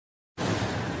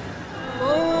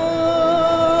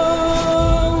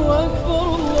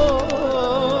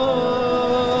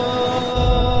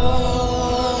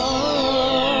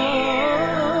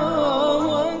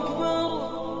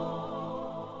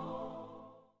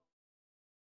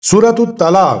सूरत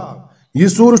तलाक यह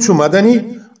सूर मदनी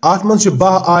आत मन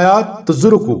 12 आयात तो 0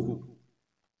 रुकू।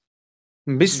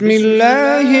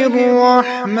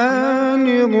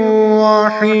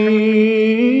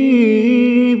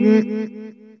 बिस्मिल्लाहिर्रहमानिर्रहीम।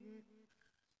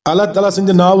 अल्लाह ताला सिंद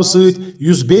नाव सत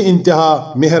युस बे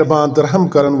इंतहा मेहरबान तो रहम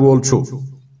करन वोल छु।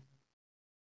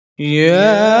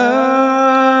 या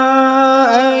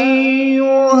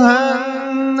अय्युहन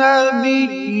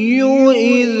नबिय्यु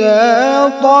इज़ा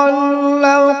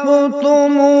तल्लक़्तुमुन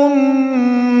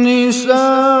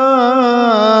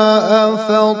निसाअ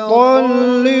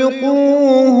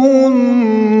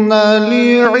फतल्लिक़ूहुन्न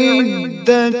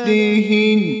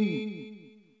लिइद्दतिहिन।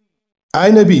 आय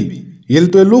नबी येल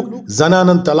तो लुक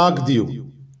जनानन तलाक दियो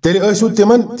तेरे ऐसु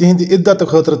तिमन तिहिंद इद्दत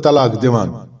खतर तलाक दिवान।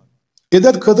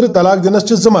 इद्दत खतर तलाक दिनस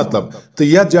च मतलब तो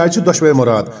यह जाय च दोशवे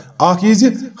मुराद आख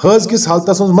यह हज किस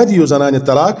हालतस मज मत दियो जनान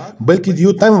तलाक बल्कि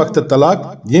दियो तम वक्त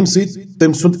तलाक यम सत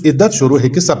तम सुंद इद्दत शुरू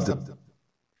हेकि सपद।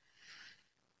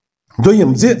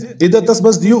 दोयम इद्दतस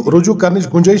मज दियो रुजू करने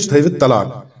गुंजाइश थवित तलाक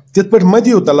तित पे मत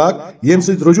दियो तलाक यम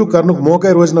सत रुजू करनुक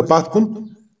मौका रोज न पत कुन।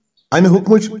 अमे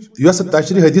हुक्म यस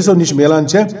तशरी हदीसों निश मिलान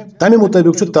तमे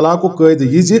मुताबिक तलाक कायद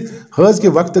यह हज के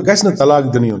वक्त गस तलाक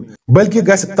दिन युन बल्कि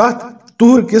गस तथ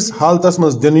तुहर किस हालतस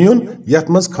मज दिन युन यथ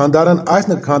मज खानदारन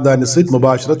आसन खानदारन सत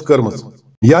मुबाशरत करमज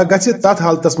या गस तथ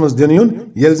हालतस मज दिन युन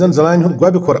येल जन जनान हुंद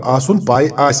गोबि खोर आसुन पाय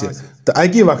आसे तो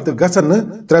अकी वक्त गसन न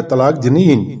 3 तलाक दिन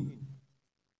यिन।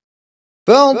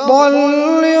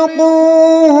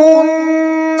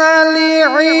 फतल्लिक़ूहुन्न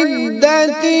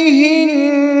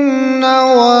लिइद्दतिहिन्न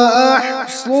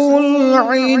वअह्सुल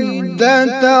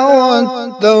इद्दत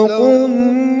वत्तक़ुल्लाह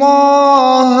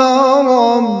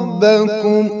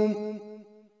रब्बकुम।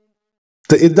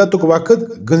 तो इद्दतुक वक्त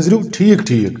गंजरू ठीक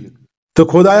ठीक तो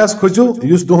खुदायस खुजू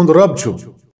युस तुहुंद रब छु।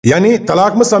 यानी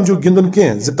तलाक में समझू गिंदुन के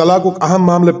तलाकुक अहम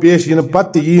मामला पेश इन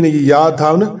पत यी न यह याद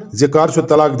थावन कर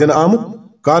तलाक दिन आमुत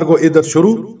कर गो इद्दत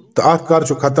शुरू तो अत कर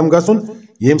खत्म गसुन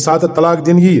यम सात तलाक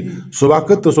दिन यी सह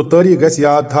वक्त तो सह तारीख गस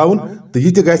याद थावन तो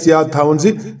यह गस याद थावन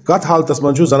कत हालतस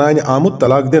मज जनान आमुत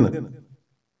तलाक दिन।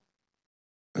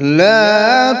 ला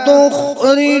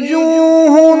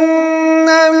तुखरिजूहुन्न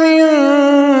मिन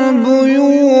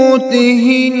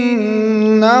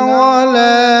बुयूतिहिन्न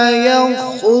वला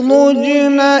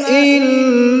यखरुजन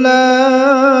इल्ला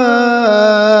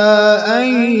अन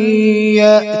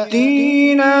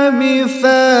यअतीन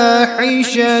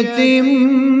बिफाहिशतिन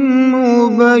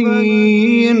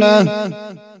मुबय्यिनह।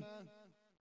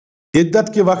 इद्दत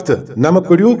के वक्त नम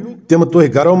कड़ू तिम तुह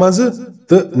घरों मज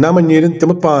तो नम नीरन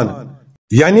तिम पान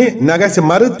यानी न गस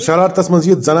मर्द शरारतस मज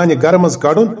यह जनान घर मज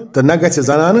कड़न तो न गस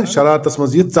जनान शरारतस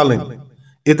मज यह चलन।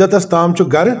 इद्दतस ताम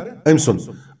घर अम सुन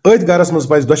अथ गरस मज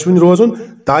पज दुश्मन रोजन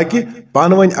ताकि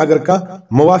पानवन अगर कह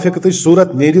मुवाफिकत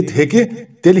सूरत नेरित हेके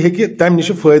तेल हेके तम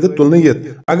निश फायदे तुलन यित।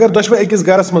 अगर दुश्वे अकिस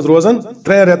गरस मज रोजन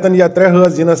 3 रेतन या 3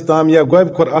 हज यिनस ताम या गोब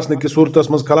खोर आसने कि सूरतस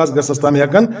मज खलास गसनस ताम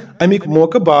हेकन अमिक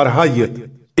मौका बारहा यित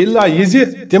इल्ला यह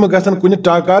तिम गसन कुन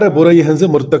टाकार बुराई हंज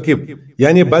मुर्तकिब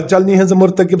यानी बदचलनी हंज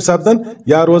मुर्तकिब सपदन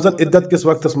या रोजन इद्दत किस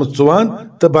वक्तस मज चुवान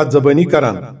तो बदजबानी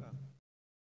करान।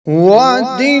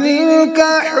 वतिल्क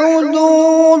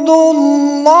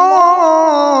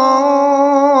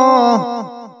हुदूदुल्लाह।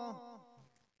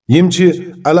 यम छि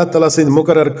अल्लाह ताला सिंद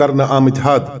मुकर्रर करना आमत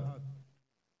हद।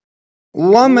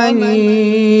 वमन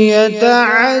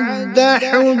यतअद्द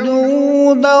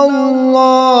हुदूदल्लाहि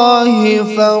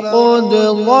फक़द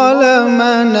ज़लम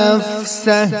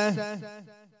नफ्सह।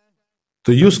 तो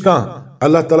युस का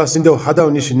अल्लाह ताला सिंदो हदव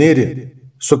निश नेरे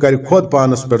सो कर खुद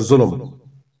पानस पर जुल्म।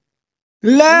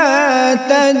 ला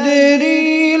तदरी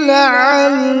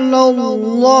लअल्लल्लाह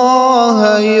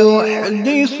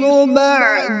युहदिसु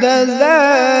बअद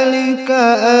ज़ालिक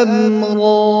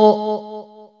अम्रा।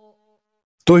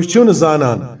 तो छु न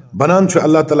जानन बनान छु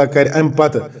अल्लाह ताला कर अम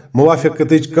पत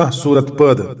मुवाफिकतच कह सूरत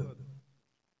पद।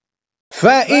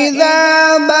 फ़इज़ा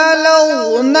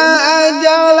बलगन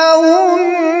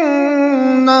अजलहुन्न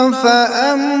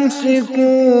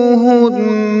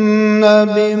फ़अम्सिकूहुन्न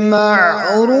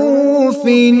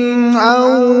बिमअरूफ़िन औ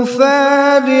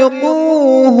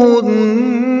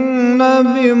फ़ारिक़ूहुन्न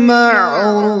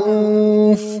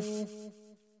बिमअरूफ़।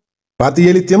 पत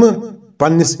येलि तिम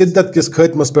पन्निस इद्दत किस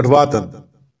खत्मस पे वातन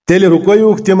तेल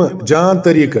रुकोयुक तिम जान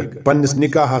तरीक पन्निस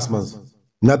निकाहस मज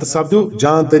नत सपदु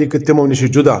जान तरीक तिमो निश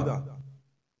जुदा।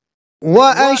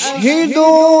 वअश्हिदू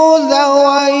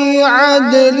ज़वै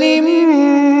अदलिम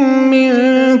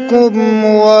मिनकुम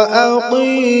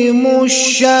वअक़ीमुश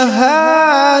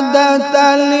शहादत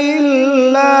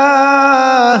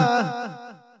लिल्लाह।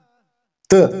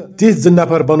 तो तिस 2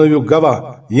 नफर बनोयु गवाह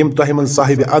यम तोह मन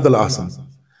साहिब अदल आसन।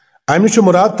 अमि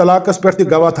मुराद तलाकस पे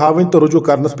गवाह थावन तो रुजू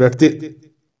करनस पे।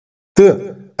 तो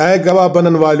ऐ गवाह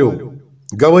बनन वालो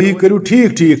गवाही करू ठीक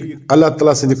ठीक अल्लाह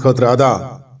ताला सिंध खतर अदा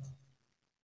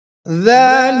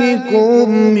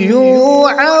ذلكم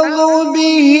يوعظ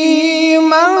به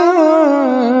من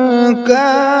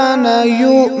كان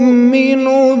يؤمن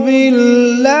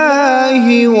بالله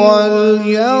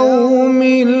واليوم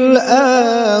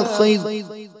الآخر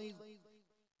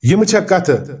यम छ कथ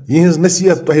यहज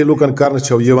नसीहत तोह लुकन करन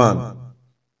छौ यवान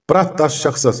प्रत तस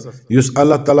शख्सस युस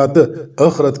अल्लाह ताला तो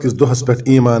आखरत किस दोहस पे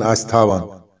ईमान आस थावान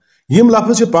यम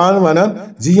लफ्ज पान वनान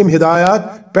जी यम हिदायत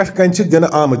पे कन दिन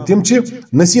आम तिम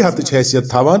नसीहत हैसियत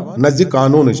थावान नजदीक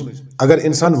कानून अगर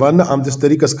इंसान वन आमदिस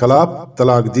तरीकस खिलाफ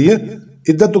तलाक दिए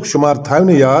इद्दतुक शुमार थाव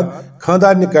याद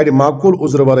खानदार कड़ माकूल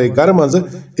उज्र वर गर मज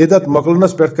इद्दत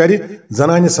मकलनस पे कर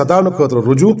जनान सतावन खतर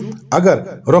रुजू अगर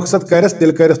रुखसत करस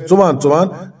तिल करस चुवान चुवान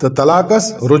तो तलाकस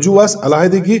रुजूस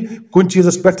अलहदगी कुन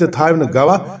चीजस पे थाव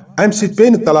गवाह अम सत पे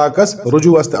तलाकस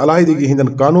रुजूस तो अलहदगी हिंदन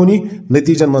कानूनी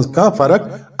नतीजन मज कह फर्क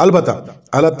अलबत्ता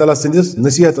अल्लाह ताला सिंदिस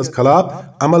नसीहतस खिलाफ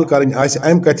अमल करन आस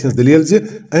अम कथ हिंज दलील जे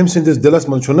अम सिंदिस दिलस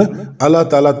मज छुन अल्लाह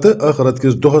ताला तो आखरत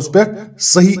किस दोहस पे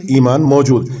सही ईमान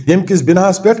मौजूद यम किस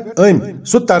बिनास पे अम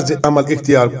सु तर्ज अमल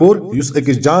इख्तियार कोर युस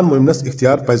अकिस जान मुमनस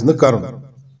इख्तियार पज न करन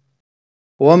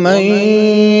ومن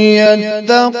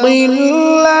يتق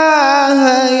الله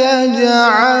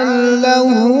يجعل له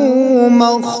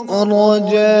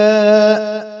مخرجا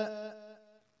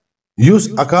युस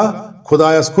अका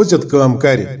खुदायस खुजत काम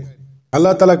कर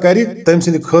अल्लाह ताला कर तम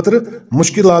सिंद खतर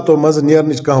मुश्किलातों मज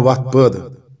नेरनच कह वत पैद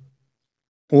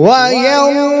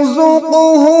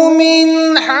ويرزقه من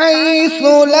حيث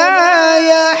لا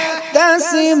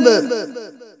يحتسب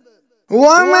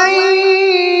ومن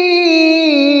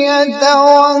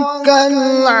يتوكل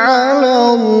على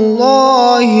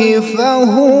الله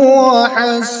فهو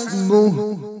حسبه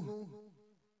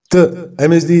तो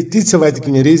अमिस दी तीस वत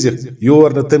किन रिजिक योर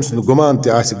न तम सिंद गुमान ते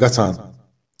आस गछान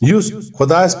युस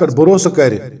खुदायस पर भरोसा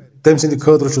कर तम सिंद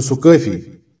खतर छु सु काफी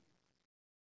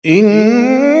إن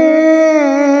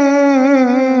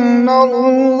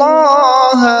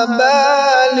الله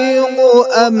بالغ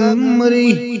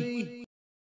أمره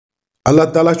अल्लाह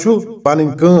ताला छु पानी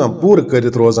काम पूर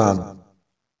करित रोजान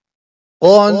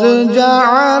قد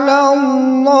جعل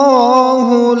الله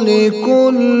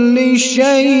لكل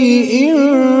شيء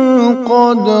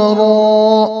قدرا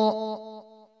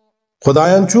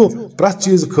खुदायन छु प्रत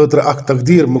चीज खतर अख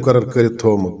तकदीर मुकर्रर करित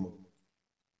थोमुत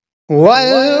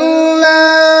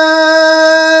واللائي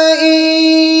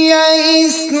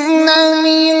يئسن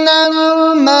من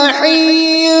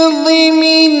المحيض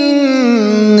من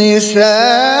نسائكم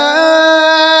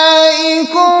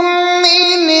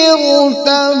إن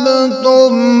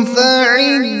ارتبتم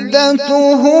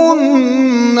فعدتهن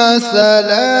 3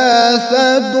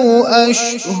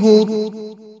 أشهر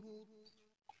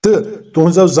तो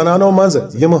तुहजो जनानो मज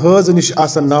यम हज निश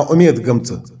आसन ना उम्मीद गमच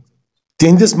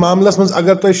तिहंदिस मामलस मज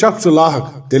अगर तुह शक छु लाहक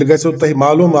तेल गो तुह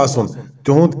मालूम आसन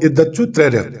तुहद इद्दत छु 3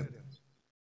 रेत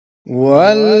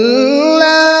واللائي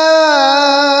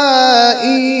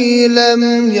لم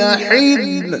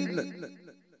يحض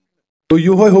तो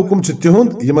यो हुकुम तिहुंद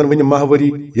यमन वन माहवरी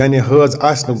यानी हज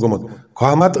आसन गुमुत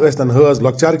खहमत सन हज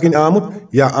लकचार किन आमुत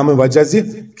या अम वजह से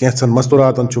कैंसन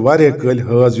मस्तूरातन कल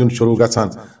हज युन शुरू गछान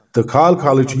तो खाल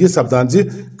खाल यह सपदान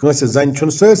जस जन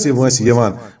सरसी वस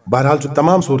यवान बहरहाल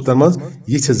तमाम सूरतन मज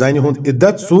यह जन हुंद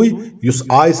इद्दत सुई युस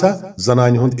आयसा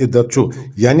जनान हुंद इद्दत छु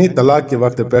यानी तलाक के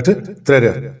वक्त पे 3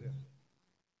 रेत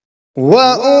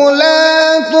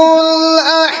وأولاة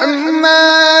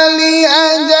الأحمال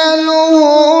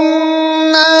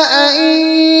أجلهن أن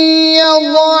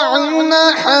يضعن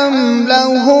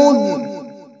حملهن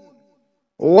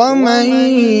ومن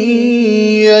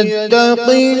يتق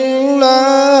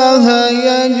الله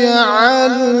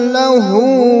يجعل له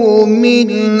من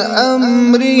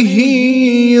أمره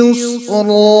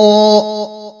يسرا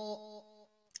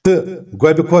तो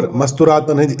गोब खोर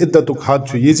मस्तूरातन हंद इद्दतुक हद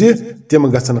यह तम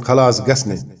गसन खलास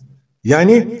गसने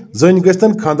यानी जन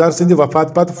गन खानदार सिंद वफात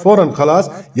पत फौरन खलास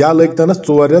या लगतनस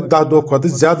 4 रेत 10 दो खुद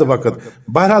ज्यादा वक्त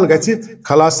बहरहाल गि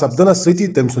खलास सपदनस सती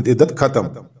तम सुंद इद्दत खत्म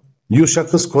यु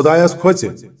शख्स खुदायस खोच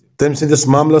तम सिंदिस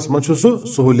मामलस मन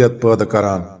सहूलियत पैदा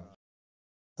करान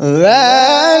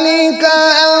ذلك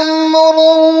أمر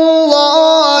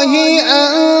الله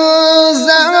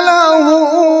أنزله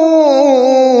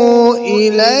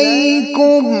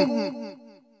إليكم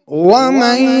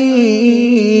ومن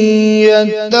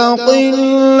يتق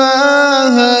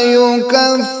الله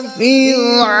يكفر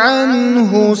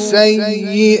عنه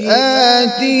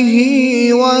سيئاته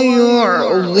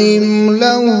ويعظم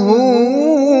له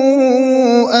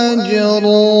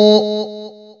أجرا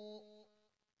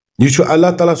यह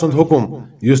अल्लाह ताला सुंद हुकुम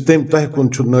युस तम तह कुन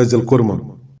नाजिल कोरमुत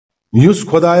Yus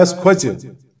Khodayas Khoche,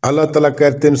 Allah Ta'ala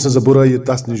kar tem sınz burayı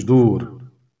tas niş dur.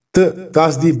 Tı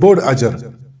tas di bod ajar.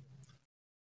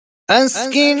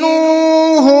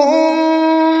 أسكنوهن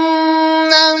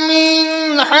من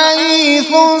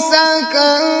حيث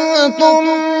سكنتم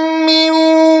من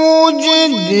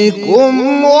وجدكم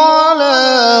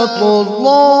ولا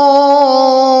تضاروهن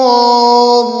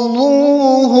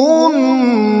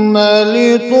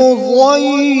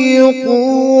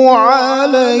لتضيقوا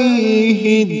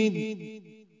عليهن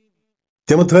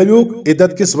Tem thavyuk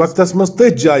iddat kis vaqtas maz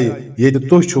tëj jayi yedi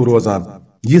tuh çu rozan.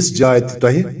 Yis jayi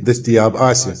tütahi destiyab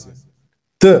asi.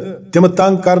 Tı tem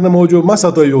tang karnı moju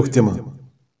masatoy yok tem.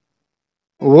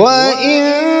 وإن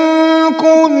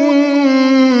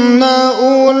كن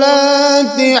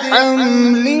أولات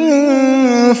حمل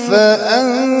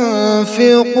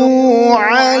فأنفقوا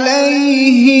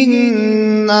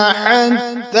عليهن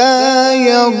حتى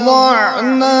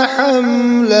يضعن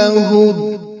حملهن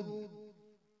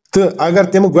Tı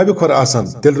agar tem gobi khor asan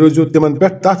tel roju teman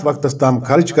pet tat vaqtas tam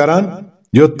kharch karan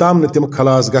yot tam ne tem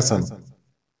khalas gasan.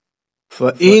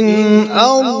 فإن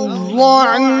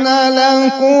أرضعن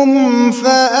لكم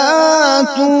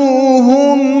فآتوهن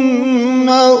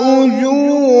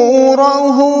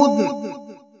أجورهن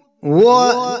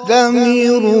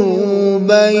وأتمروا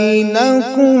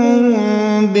بينكم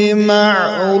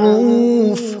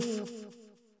بمعروف.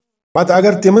 Pat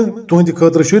agar tem tuhindi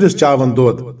khatra shuris chavan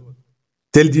dod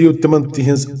tel diyu teman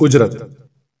tihins ujrat.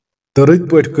 Tırıt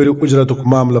pöt kırı ujratuk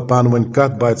mamla panvan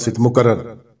kat bayt sit mukarrar.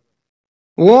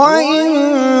 وإن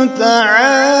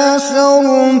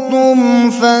تعاسرتم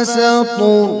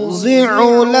فسترضع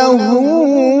له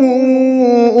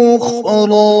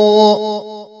أخرى.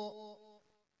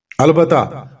 Albata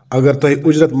agar tahi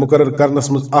ujrat mukarrar karnas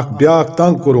muz ak biak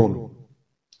tang kurun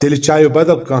teli chayu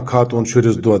badal kan khatun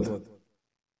shuris dod.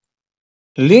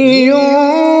 لينفق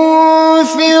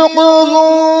ذو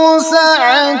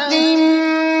سعة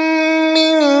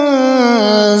من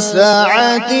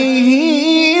سعته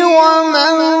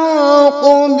ومن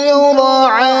قدر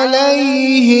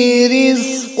عليه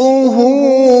رزقه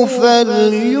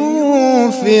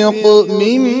فلينفق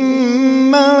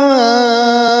مما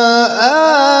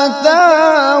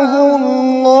آتاه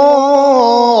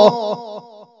الله.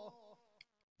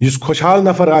 Yus khoshhal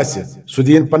nafar asi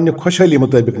sudiyin panni khoshhali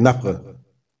mutabik nafqa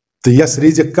te yas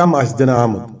rizik kam as dina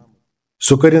amud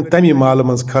sukarin tami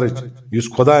malmans kharch yus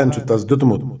khodayan chu tas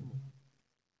dutmud.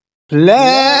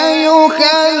 لا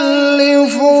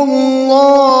يكلف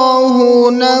الله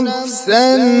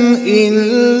نفسا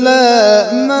إلا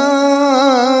ما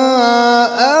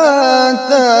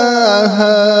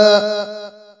آتاها.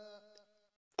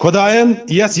 Khodayan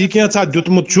yas yikya cha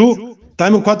dutmud chu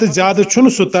tami khot zyada chun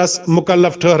sutas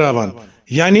mukallaf thahrawan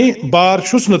yani bar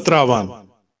chus nutrawan.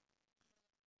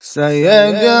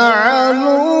 سيجعل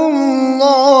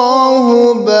الله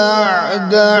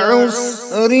بعد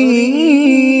عسر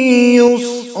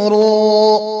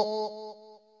يسرا.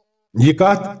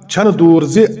 Yikat chan dur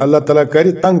zi Allah Ta'ala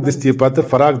kari tang disti pat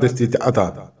farag disti te ata.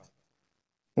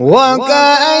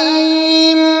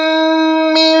 وكأين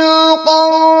من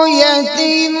قرية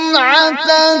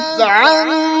عتت عن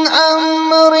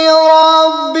أمر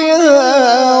ربها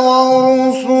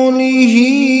ورسله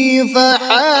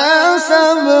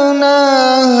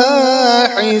فحاسبناها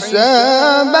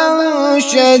حسابا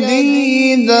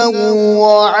شديدا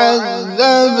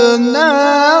وعذبناها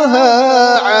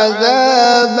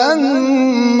عذابا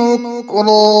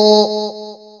نكرا.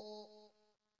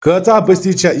 Kaza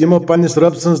basti cha yima panis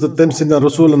rabsans da temsin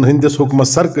rasulun hindis hukma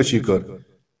sarkashi kar.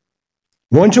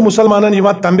 Wonch musalmanan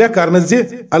yivat tambia karnazi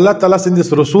Allah Ta'ala sindis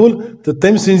rasul te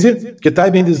temsinzi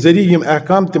kitab hindis zari yim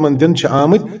ahkam timan din cha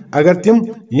amid agar tim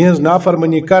yins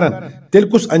nafarmani karan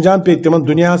telkus anjam pe timan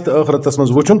dunya te akhiratas maz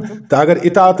wuchun te agar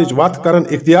itaat wat karan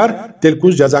ikhtiyar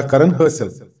telkus jaza karan hasil.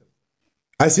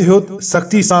 Aisi hot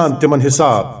sakti san timan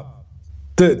hisab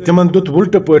te timan dut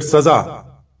wult pert saza.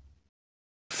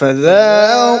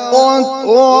 فذاقت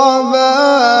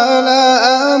وبال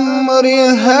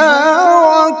أمرها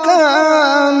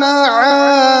وكان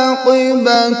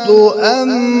عاقبة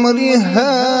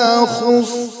أمرها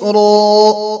خسرا.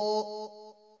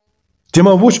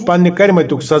 Tima wush panni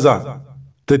karimatuk saza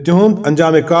te tihund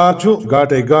anjame kar chu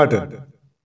gate gate.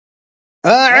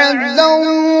 أعد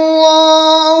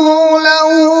الله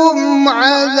لهم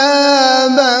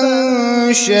عذابا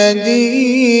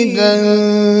شديدا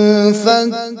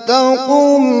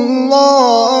فاتقوا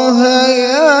الله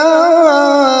يا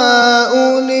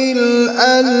أولي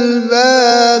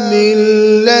الألباب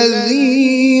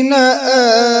الذين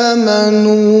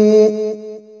آمنوا.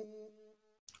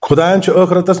 Khudayan chu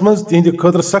akhiratas maz tihindi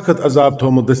khadr sakhat azab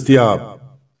thomu dastiyab.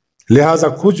 लिहाजा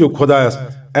खोजियो खुदायस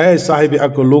ऐ साहिब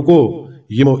अक्ल लोगो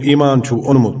यमो ईमान छु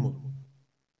उन्मुत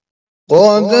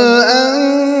قد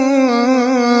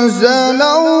أنزل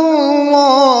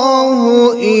الله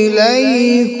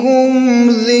إليكم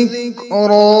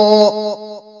ذكرا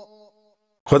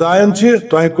खुदायन छ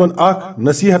तोह कुन अख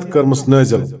नसीहत करमस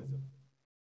नाजिल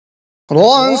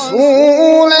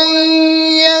رسولا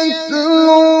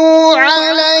يتلو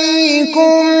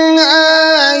عليكم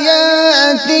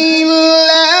آيات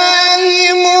الله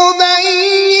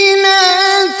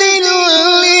مبينات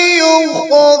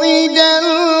ليخرج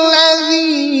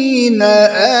الذين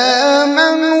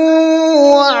آمنوا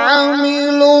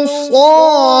وعملوا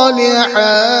الصالحات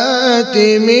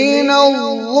من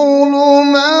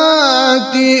الظلمات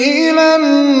إلى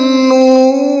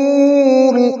النور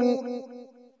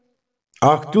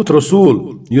अख तुत रसूल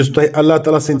युस तोह अल्लाह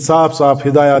ताला सिंद साफ साफ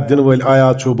हिदायत दिन वल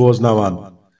आयात छु बोजनावान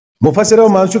मुफस्सिरो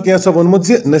मानछु कैसा वनमुत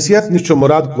जे नसीहत निश छु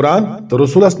मुराद कुरान तो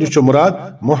रसूलस निश छु मुराद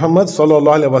मोहम्मद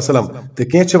सल्लल्लाहु अलैहि वसल्लम ते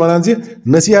कैच छ वनान जे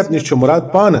नसीहत निश छु मुराद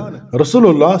पान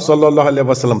रसूलुल्लाह सल्लल्लाहु अलैहि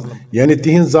वसल्लम यानी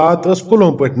तिहिन जात अस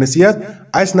कुलम पट नसीहत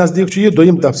अस नजदीक छु ये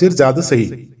दोयम तफसीर ज्यादा सही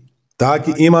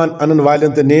ताकि ईमान अनन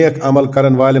वालन ते नेक अमल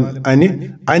करन वालन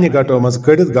अनि गटो मज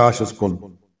कड़ित गाशस कुन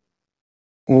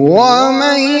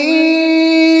ومن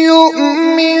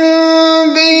يؤمن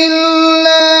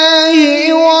بالله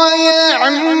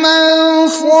ويعمل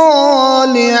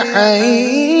صالحا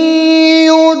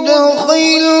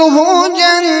يدخله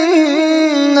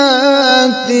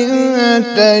جنات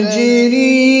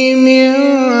تجري من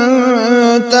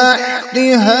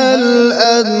تحتها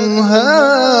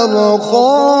الأنهار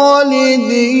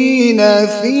خالدين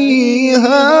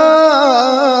فيها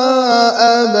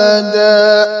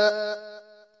أبدا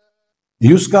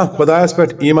युस का खुदायस पे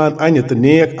ईमान अन तो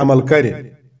नेक अमल कर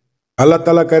अल्लाह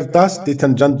ताला कर तस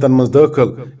तिथन जनतन मज दाखिल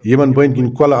यमन बन किन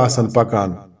कोल आसन पकान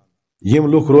यम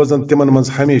लुक रोजन तिमन मज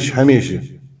हमेश हमेश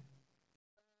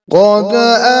قد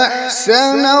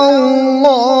أحسن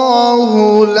الله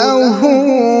له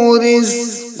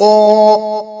رزقا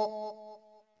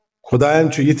खुदायन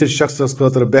छु यिथिस शख्सस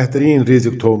खतर बेहतरीन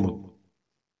रिज़्क थोमुत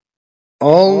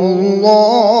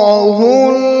الله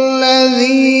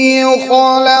الذي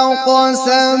خلق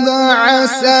سبع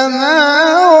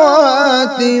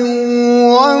سماوات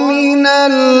ومن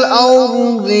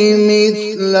الأرض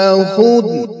مثلهن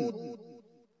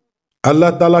अल्लाह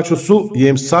ताला छु सु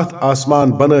येम सात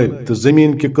आसमान बनाव तो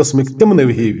जमीन के किस्मिक तिमन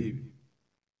हिव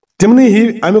तिमन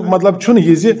हिव अमुक मतलब छुन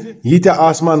यह जे यीत्या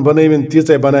आसमान बनावन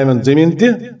तीचे बनावन जमीन ते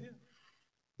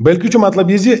बल्कि छु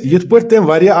मतलब यह जे यिथ पट तम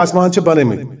वारिया आसमान छ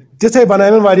बनामत तीचे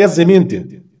बनावन वारिया जमीन ते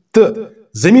तो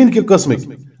जमीन के किस्मिक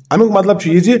अमुक मतलब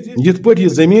यह जे यिथ पट यह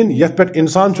जमीन यथ पे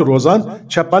इंसान छु रोजान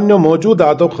छ पन्नो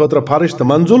मौजूदातो खतर फर्श तो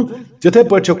मंजुल तिथे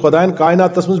पट छ खुदायन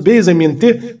कायनातस मज बे जमीन ते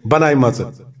बनायमज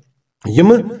यम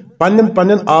पन्न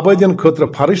पन्न आबादियन खतर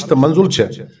फर्श तो मंजुल छ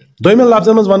दोयम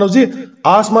लफ्जन मज वनो जी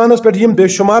आसमानस पे यम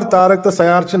बेशुमार तारक तो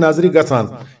सयार छ नजरी गसान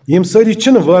यम सारी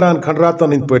छन वरान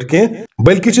खंडरातन हिंद पट के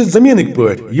बल्कि छ जमीनिक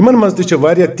पट यमन मज त छ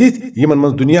वारिया तिथ यमन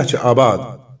मज दुनिया छ आबाद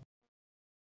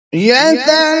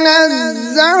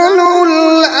يتنزل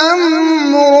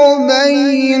الأمر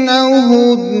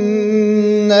بينهن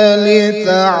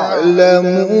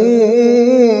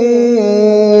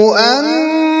لتعلموا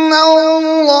أن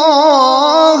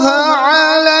الله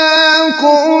على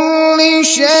كل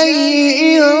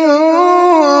شيء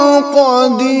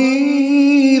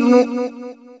قدير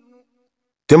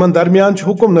तिमन दरमियान छ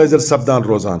हुकुम नजर सपदान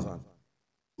रोजान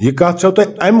यह कथ छो तो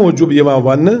अम मूजूब यवान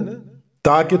वन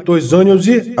ताकि तुम जानियो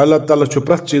जी अल्लाह ताला छु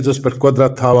प्रत चीजस पे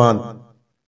कुदरत थावान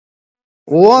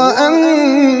وأن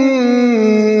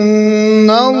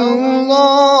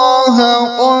الله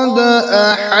قد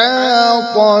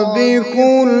أحاط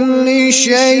بكل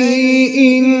شيء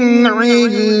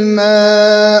علما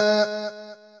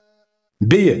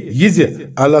बे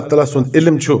यह अल्लाह ताला सुन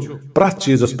इल्म छु प्रत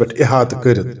चीजस पे इहात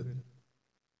करित